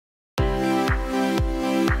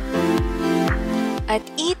At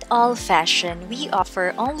Eat All Fashion, we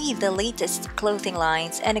offer only the latest clothing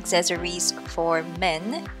lines and accessories for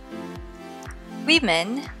men,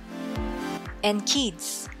 women, and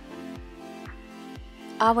kids.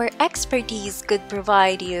 Our expertise could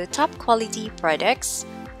provide you top quality products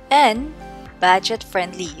and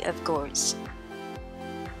budget-friendly, of course.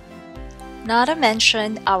 Not to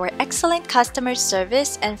mention our excellent customer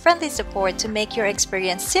service and friendly support to make your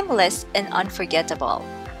experience seamless and unforgettable.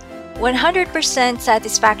 100%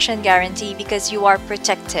 satisfaction guarantee because you are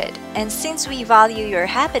protected. And since we value your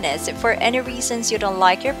happiness, if for any reasons you don't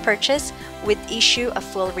like your purchase, we'd issue a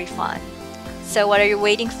full refund. So what are you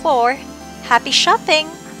waiting for? Happy shopping!